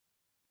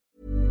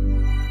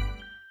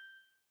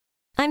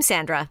I'm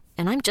Sandra,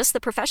 and I'm just the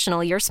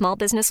professional your small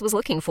business was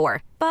looking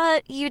for.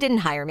 But you didn't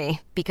hire me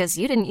because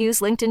you didn't use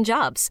LinkedIn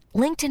Jobs.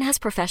 LinkedIn has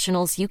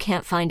professionals you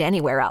can't find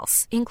anywhere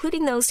else,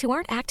 including those who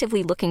aren't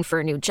actively looking for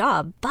a new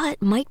job,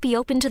 but might be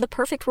open to the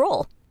perfect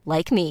role,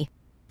 like me.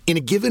 In a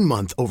given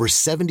month, over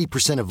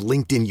 70% of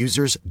LinkedIn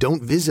users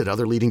don't visit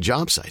other leading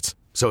job sites.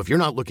 So if you're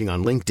not looking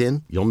on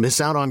LinkedIn, you'll miss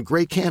out on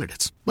great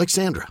candidates like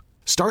Sandra.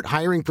 Start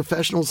hiring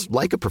professionals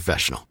like a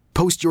professional.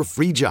 Post your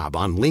free job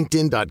on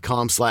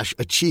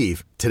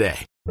linkedin.com/achieve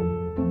today.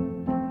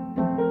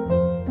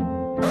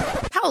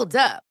 Hold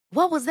up.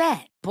 What was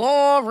that?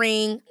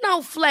 Boring.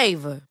 No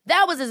flavor.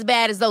 That was as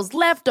bad as those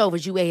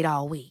leftovers you ate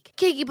all week.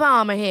 Keke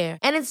Palmer here,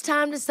 and it's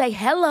time to say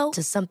hello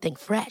to something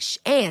fresh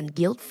and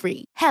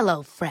guilt-free.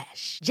 Hello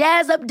Fresh.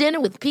 Jazz up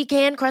dinner with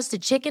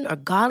pecan-crusted chicken or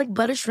garlic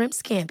butter shrimp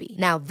scampi.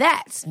 Now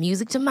that's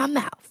music to my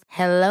mouth.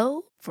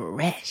 Hello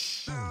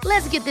Fresh.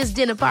 Let's get this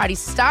dinner party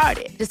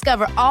started.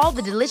 Discover all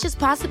the delicious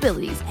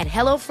possibilities at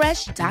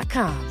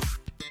hellofresh.com.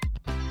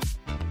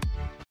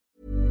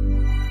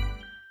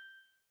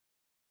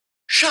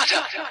 Shut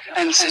up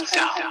and sit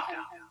down.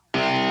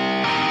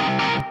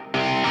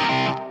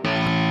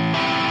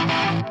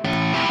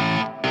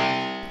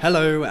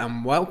 Hello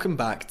and welcome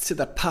back to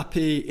the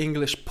Pappy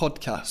English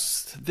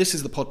Podcast. This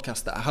is the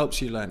podcast that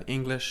helps you learn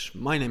English.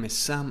 My name is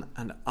Sam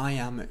and I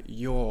am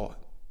your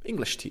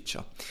English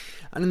teacher.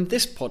 And in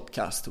this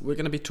podcast, we're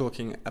going to be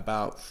talking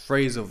about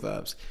phrasal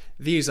verbs.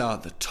 These are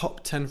the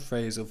top 10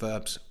 phrasal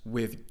verbs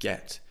with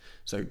get.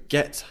 So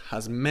get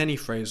has many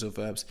phrasal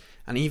verbs,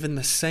 and even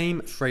the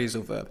same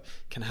phrasal verb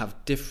can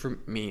have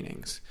different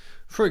meanings.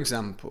 For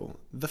example,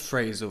 the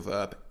phrasal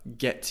verb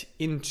get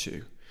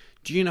into.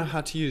 Do you know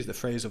how to use the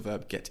phrasal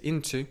verb get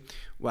into?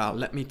 Well,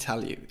 let me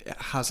tell you,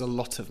 it has a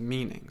lot of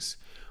meanings.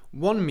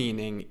 One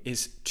meaning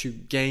is to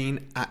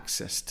gain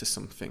access to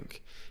something.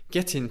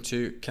 Get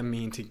into can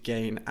mean to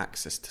gain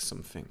access to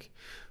something.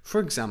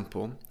 For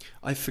example,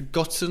 I've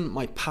forgotten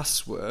my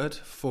password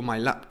for my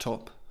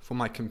laptop, for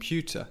my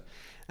computer,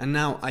 and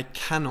now I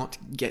cannot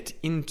get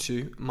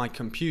into my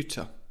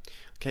computer.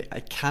 Okay, I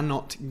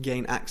cannot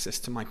gain access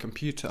to my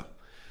computer.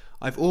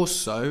 I've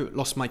also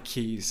lost my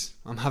keys.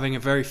 I'm having a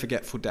very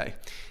forgetful day.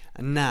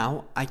 And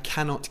now I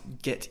cannot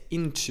get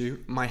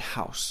into my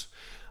house.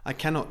 I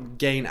cannot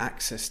gain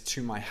access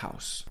to my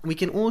house. We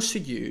can also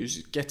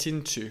use get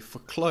into for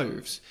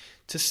clothes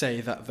to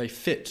say that they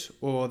fit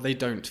or they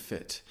don't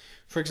fit.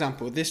 For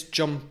example, this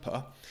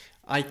jumper,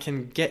 I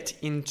can get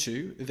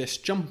into this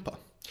jumper.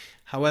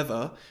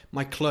 However,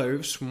 my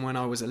clothes from when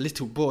I was a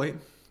little boy,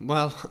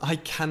 well, I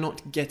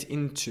cannot get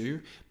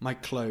into my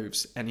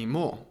clothes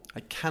anymore.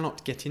 I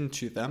cannot get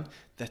into them.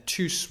 They're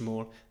too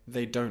small.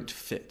 They don't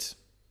fit.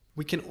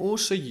 We can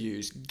also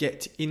use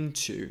get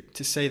into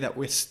to say that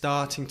we're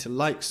starting to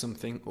like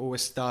something or we're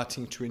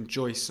starting to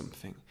enjoy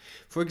something.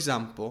 For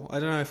example,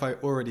 I don't know if I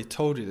already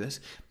told you this,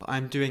 but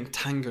I'm doing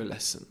tango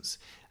lessons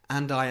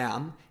and I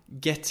am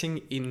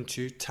getting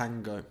into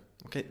tango.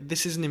 Okay,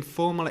 this is an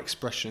informal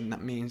expression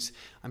that means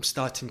I'm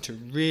starting to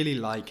really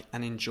like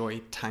and enjoy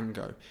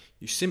tango.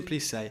 You simply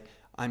say,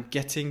 I'm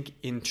getting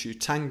into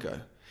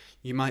tango.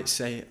 You might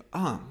say,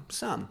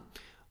 Sam,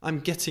 I'm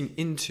getting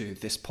into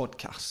this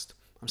podcast.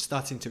 I'm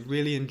starting to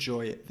really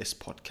enjoy this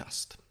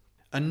podcast.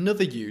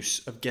 Another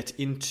use of get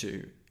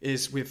into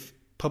is with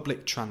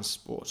public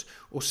transport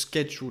or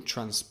scheduled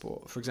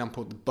transport. For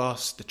example, the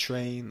bus, the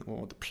train,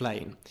 or the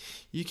plane.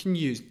 You can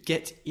use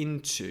get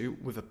into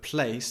with a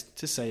place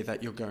to say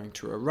that you're going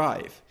to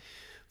arrive.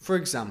 For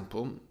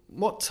example,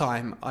 what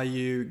time are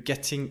you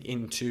getting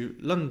into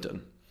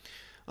London?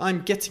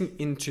 I'm getting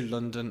into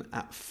London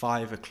at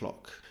 5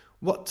 o'clock.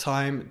 What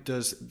time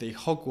does the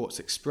Hogwarts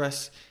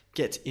Express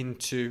get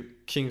into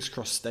King's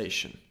Cross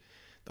Station?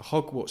 The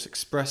Hogwarts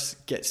Express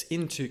gets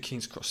into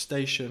King's Cross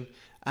Station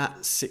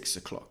at 6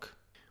 o'clock.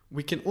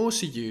 We can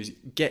also use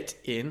get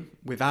in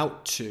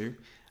without to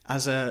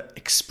as an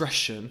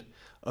expression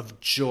of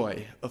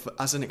joy,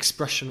 as an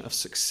expression of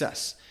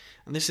success.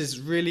 And this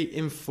is really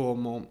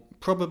informal,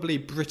 probably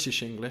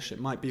British English. It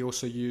might be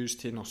also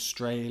used in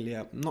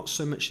Australia, not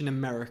so much in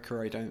America,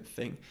 I don't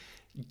think.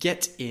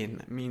 Get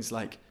in means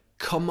like,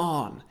 come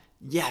on,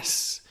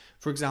 yes.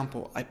 For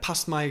example, I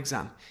passed my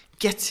exam,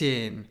 get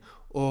in.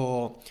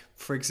 Or,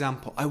 for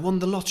example, I won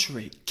the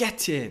lottery,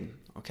 get in.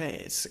 Okay,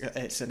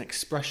 it's an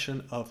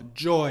expression of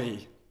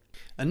joy.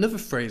 Another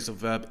phrasal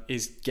verb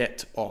is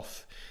get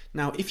off.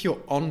 Now, if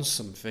you're on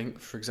something,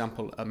 for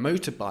example, a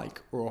motorbike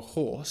or a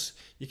horse,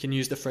 you can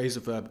use the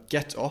phrasal verb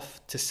get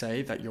off to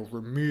say that you're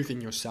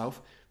removing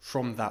yourself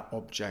from that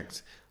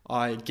object.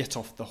 I get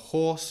off the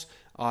horse,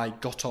 I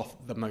got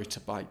off the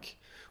motorbike.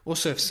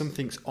 Also, if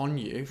something's on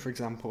you, for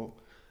example,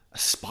 a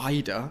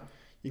spider,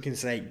 you can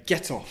say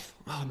get off.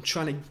 Oh, I'm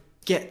trying to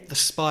get the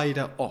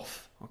spider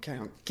off. Okay,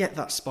 I'll get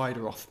that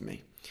spider off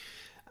me.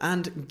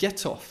 And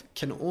get off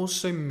can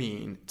also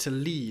mean to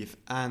leave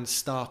and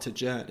start a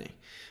journey.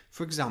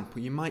 For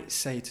example, you might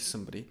say to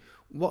somebody,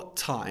 what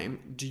time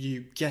do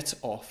you get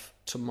off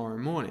tomorrow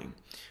morning?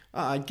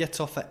 I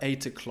get off at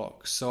 8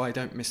 o'clock so I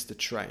don't miss the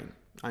train.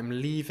 I'm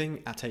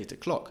leaving at 8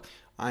 o'clock.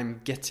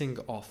 I'm getting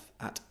off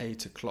at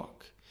 8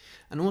 o'clock.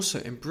 And also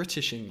in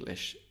British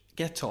English,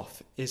 get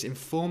off is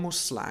informal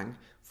slang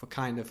for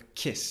kind of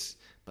kiss,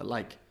 but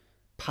like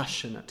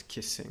passionate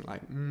kissing,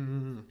 like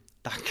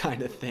that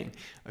kind of thing.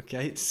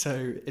 Okay,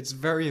 so it's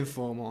very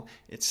informal,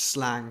 it's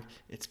slang,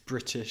 it's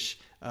British.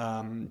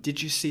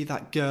 Did you see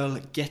that girl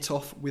get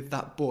off with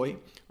that boy?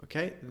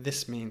 Okay,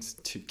 this means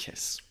to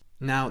kiss.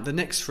 Now, the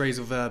next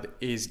phrasal verb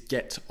is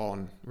get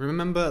on.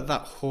 Remember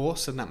that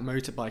horse and that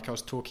motorbike I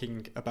was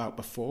talking about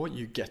before?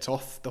 You get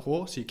off the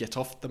horse, you get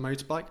off the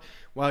motorbike.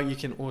 Well, you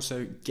can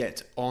also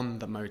get on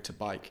the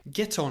motorbike.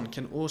 Get on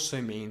can also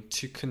mean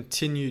to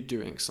continue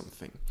doing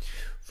something.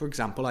 For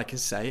example, I can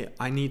say,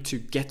 I need to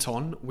get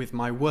on with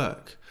my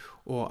work,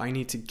 or I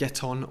need to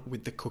get on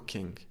with the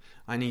cooking.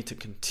 I need to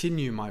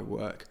continue my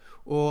work,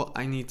 or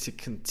I need to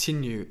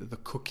continue the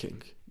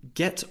cooking.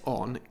 Get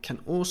on can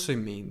also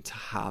mean to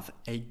have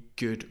a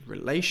good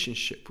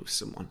relationship with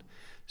someone.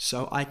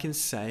 So I can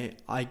say,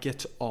 I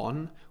get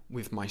on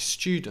with my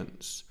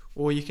students.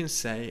 Or you can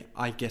say,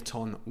 I get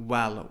on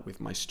well with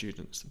my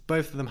students.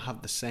 Both of them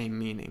have the same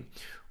meaning.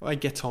 Or I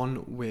get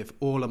on with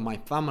all of my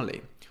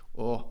family.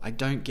 Or I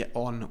don't get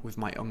on with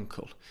my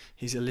uncle.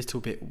 He's a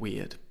little bit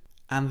weird.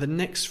 And the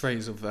next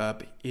phrasal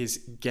verb is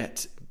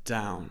get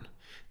down.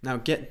 Now,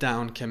 get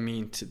down can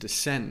mean to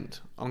descend.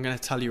 I'm going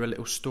to tell you a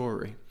little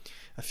story.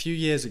 A few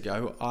years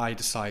ago, I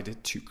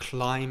decided to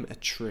climb a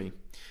tree.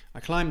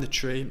 I climbed the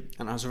tree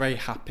and I was very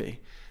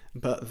happy,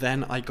 but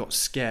then I got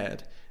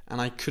scared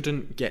and I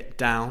couldn't get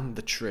down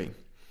the tree.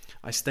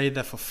 I stayed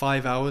there for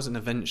 5 hours and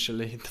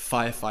eventually the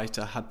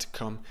firefighter had to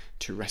come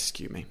to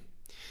rescue me.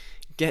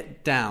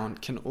 Get down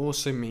can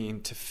also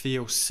mean to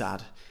feel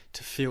sad,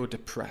 to feel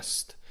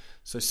depressed.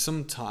 So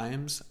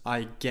sometimes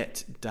I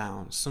get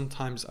down,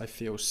 sometimes I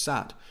feel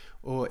sad,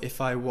 or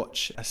if I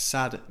watch a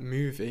sad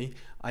movie,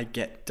 I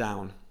get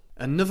down.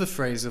 Another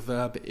phrasal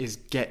verb is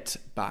get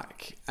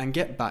back, and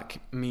get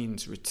back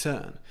means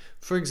return.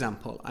 For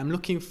example, I'm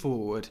looking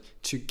forward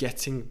to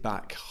getting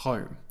back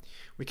home.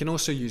 We can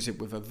also use it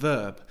with a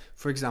verb.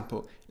 For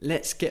example,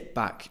 let's get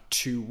back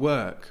to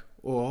work,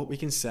 or we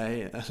can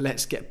say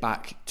let's get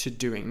back to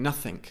doing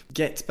nothing.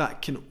 Get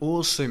back can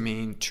also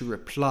mean to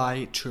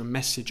reply to a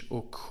message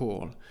or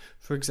call.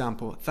 For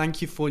example,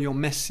 thank you for your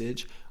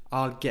message.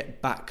 I'll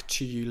get back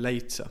to you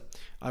later.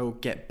 I will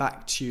get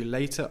back to you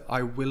later.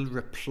 I will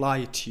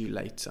reply to you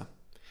later.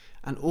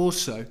 And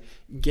also,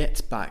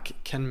 get back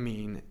can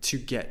mean to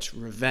get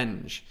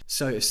revenge.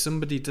 So if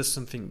somebody does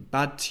something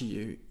bad to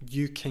you,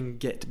 you can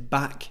get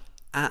back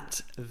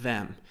at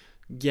them.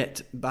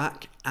 Get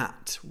back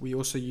at. We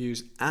also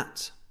use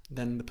at,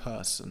 then the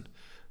person.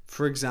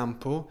 For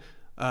example,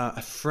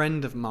 a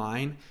friend of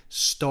mine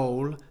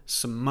stole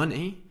some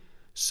money,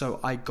 so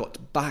I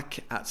got back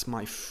at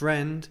my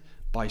friend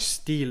by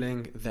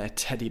stealing their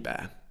teddy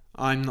bear.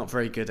 I'm not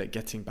very good at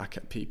getting back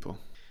at people.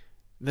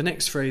 The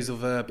next phrasal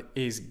verb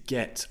is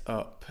get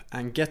up,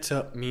 and get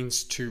up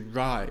means to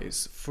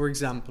rise. For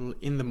example,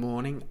 in the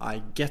morning,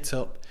 I get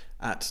up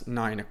at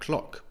 9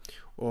 o'clock,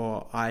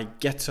 or I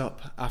get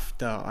up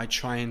after I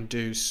try and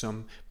do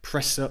some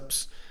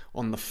press-ups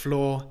on the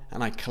floor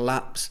and I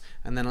collapse,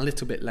 and then a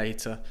little bit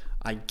later,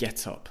 I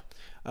get up.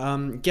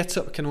 Get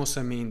up can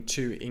also mean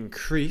to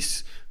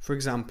increase. For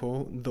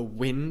example, the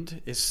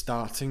wind is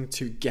starting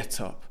to get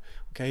up.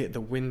 Okay,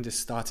 the wind is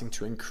starting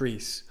to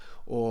increase.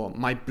 Or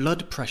my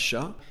blood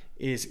pressure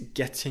is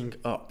getting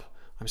up.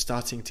 I'm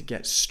starting to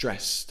get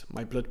stressed.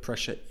 My blood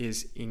pressure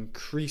is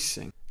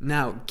increasing.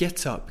 Now,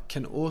 get up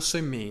can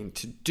also mean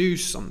to do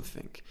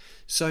something.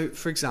 So,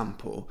 for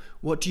example,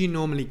 what do you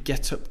normally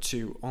get up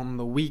to on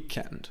the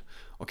weekend?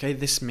 Okay,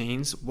 this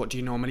means what do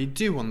you normally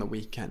do on the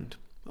weekend?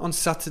 On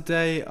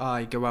Saturday,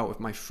 I go out with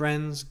my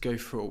friends, go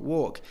for a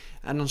walk,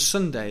 and on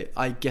Sunday,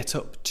 I get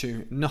up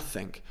to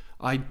nothing.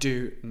 I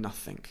do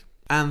nothing.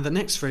 And the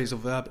next phrasal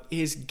verb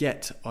is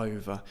get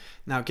over.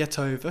 Now, get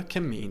over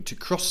can mean to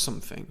cross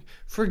something.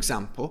 For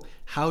example,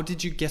 how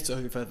did you get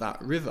over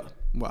that river?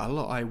 Well,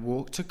 I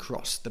walked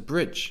across the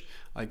bridge.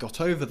 I got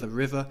over the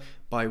river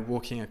by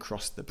walking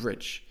across the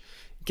bridge.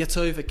 Get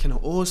over can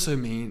also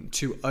mean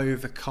to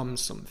overcome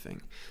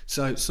something.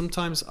 So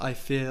sometimes I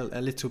feel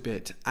a little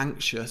bit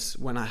anxious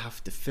when I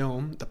have to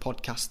film the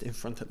podcast in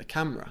front of the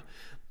camera,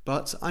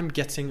 but I'm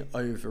getting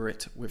over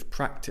it with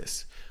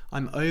practice.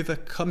 I'm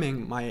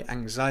overcoming my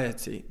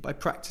anxiety by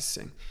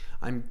practicing.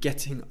 I'm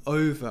getting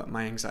over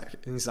my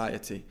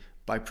anxiety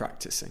by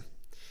practicing.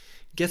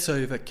 Get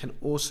over can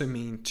also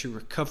mean to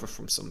recover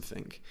from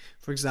something.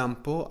 For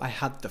example, I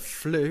had the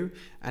flu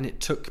and it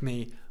took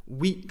me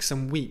weeks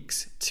and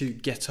weeks to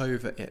get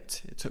over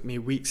it. It took me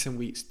weeks and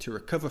weeks to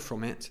recover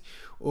from it.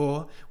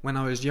 Or when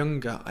I was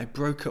younger, I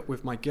broke up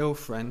with my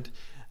girlfriend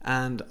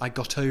and I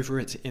got over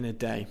it in a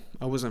day.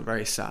 I wasn't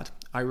very sad.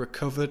 I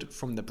recovered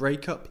from the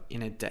breakup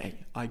in a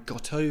day. I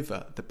got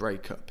over the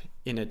breakup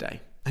in a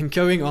day. And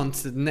going on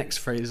to the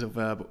next phrasal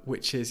verb,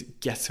 which is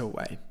get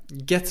away.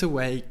 Get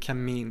away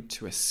can mean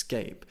to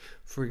escape.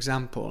 For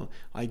example,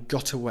 I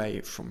got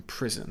away from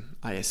prison.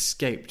 I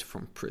escaped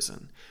from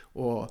prison.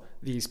 or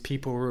these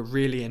people were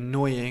really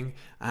annoying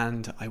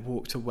and I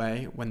walked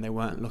away when they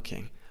weren't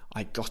looking.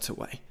 I got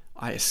away.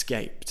 I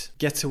escaped.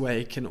 Get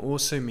away can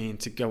also mean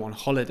to go on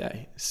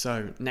holiday.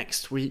 So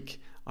next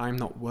week, I'm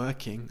not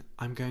working.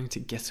 I'm going to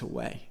get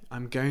away.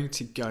 I'm going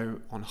to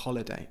go on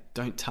holiday.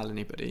 Don't tell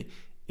anybody.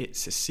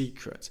 It's a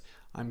secret.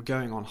 I'm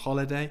going on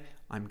holiday.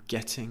 I'm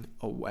getting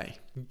away.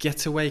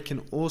 Get away can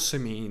also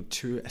mean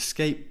to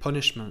escape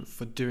punishment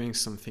for doing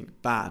something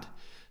bad.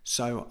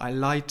 So I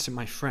lied to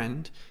my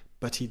friend,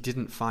 but he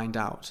didn't find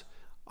out.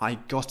 I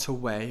got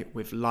away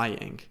with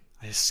lying.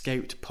 I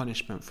escaped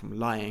punishment from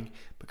lying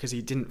because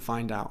he didn't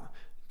find out.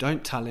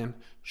 Don't tell him.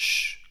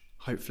 Shh.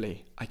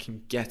 Hopefully, I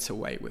can get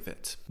away with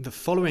it. The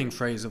following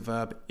phrasal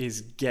verb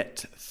is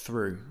get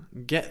through.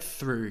 Get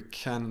through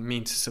can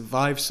mean to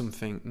survive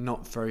something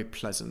not very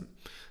pleasant.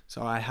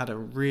 So I had a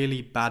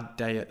really bad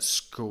day at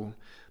school,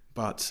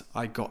 but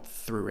I got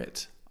through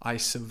it. I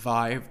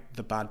survived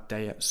the bad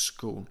day at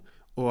school.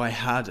 Or I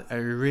had a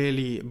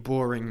really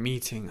boring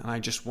meeting and I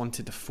just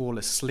wanted to fall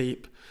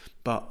asleep,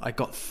 but I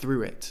got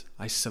through it.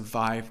 I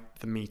survived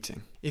the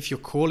meeting. If you're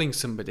calling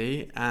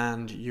somebody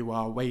and you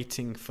are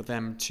waiting for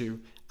them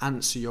to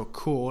answer your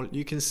call,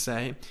 you can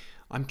say,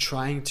 I'm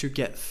trying to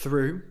get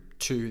through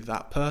to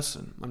that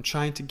person. I'm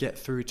trying to get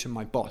through to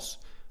my boss.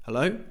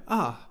 Hello?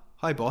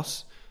 Hi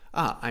boss.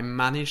 I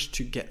managed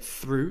to get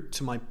through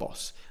to my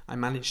boss. I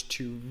managed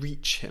to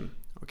reach him.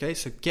 Okay,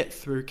 so get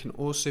through can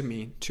also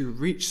mean to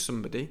reach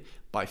somebody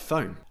by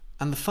phone.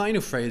 And the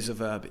final phrasal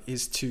verb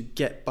is to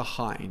get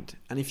behind.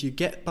 And if you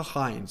get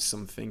behind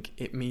something,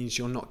 it means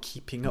you're not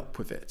keeping up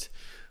with it.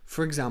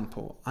 For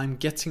example, I'm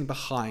getting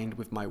behind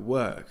with my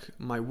work.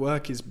 My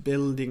work is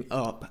building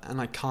up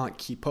and I can't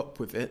keep up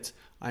with it.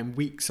 I'm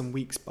weeks and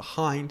weeks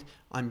behind.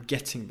 I'm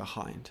getting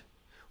behind.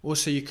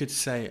 Also, you could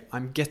say,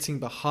 I'm getting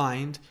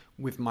behind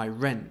with my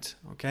rent.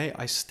 Okay,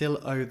 I still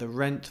owe the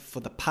rent for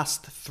the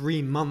past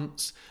 3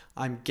 months.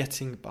 I'm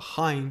getting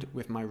behind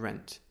with my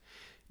rent.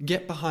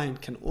 Get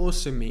behind can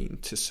also mean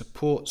to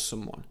support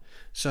someone.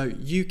 So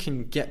you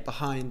can get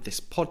behind this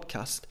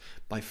podcast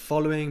by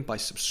following, by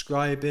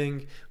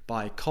subscribing,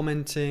 by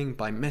commenting,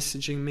 by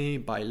messaging me,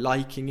 by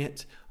liking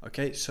it.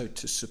 Okay, so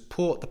to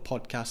support the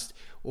podcast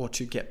or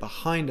to get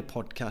behind a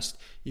podcast,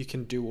 you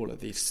can do all of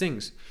these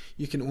things.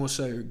 You can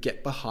also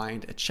get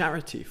behind a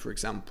charity, for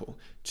example,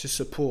 to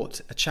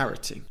support a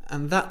charity.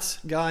 And that,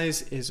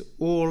 guys, is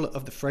all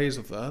of the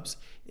phrasal verbs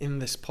in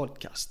this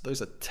podcast.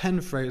 Those are 10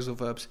 phrasal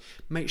verbs.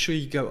 Make sure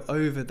you go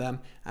over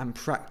them and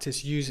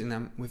practice using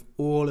them with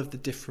all of the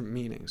different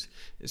meanings.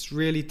 It's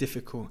really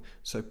difficult,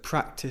 so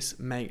practice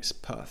makes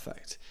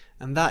perfect.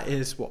 And that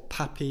is what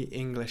Pappy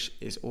English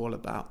is all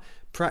about.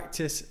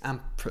 Practice and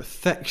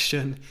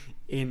perfection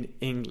in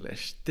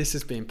English. This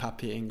has been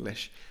Pappy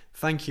English.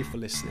 Thank you for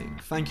listening.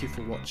 Thank you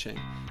for watching.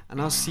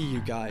 And I'll see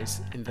you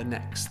guys in the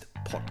next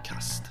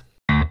podcast.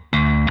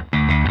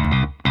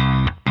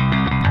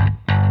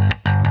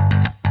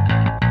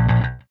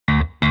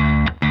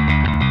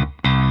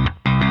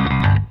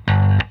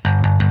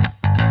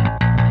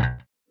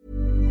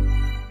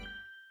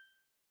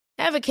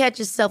 Ever catch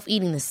yourself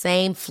eating the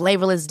same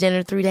flavorless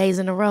dinner 3 days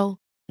in a row?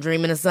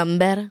 Dreaming of something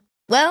better?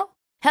 Well,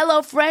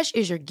 HelloFresh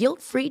is your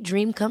guilt-free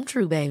dream come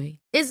true, baby.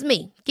 It's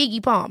me,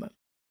 Keke Palmer.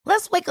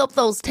 Let's wake up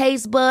those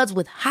taste buds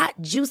with hot,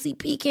 juicy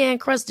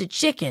pecan-crusted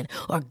chicken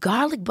or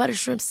garlic butter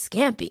shrimp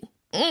scampi.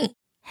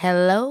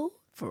 Hello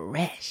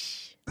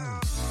Fresh.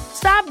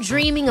 Stop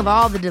dreaming of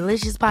all the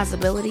delicious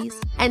possibilities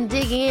and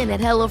dig in at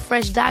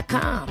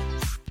HelloFresh.com.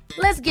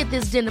 Let's get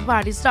this dinner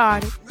party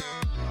started.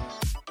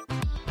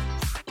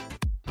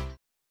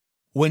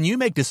 When you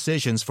make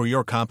decisions for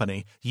your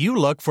company, you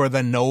look for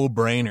the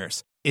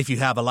no-brainers. If you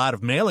have a lot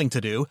of mailing to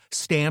do,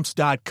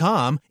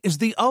 Stamps.com is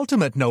the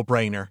ultimate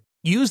no-brainer.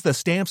 Use the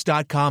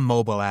Stamps.com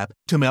mobile app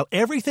to mail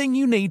everything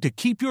you need to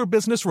keep your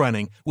business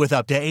running with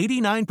up to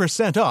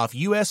 89% off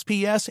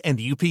USPS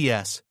and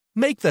UPS.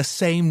 Make the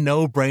same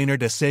no-brainer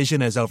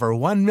decision as over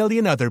 1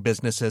 million other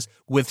businesses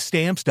with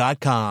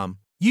Stamps.com.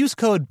 Use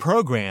code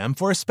PROGRAM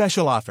for a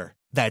special offer.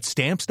 That's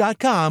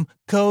Stamps.com,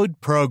 code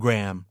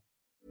PROGRAM.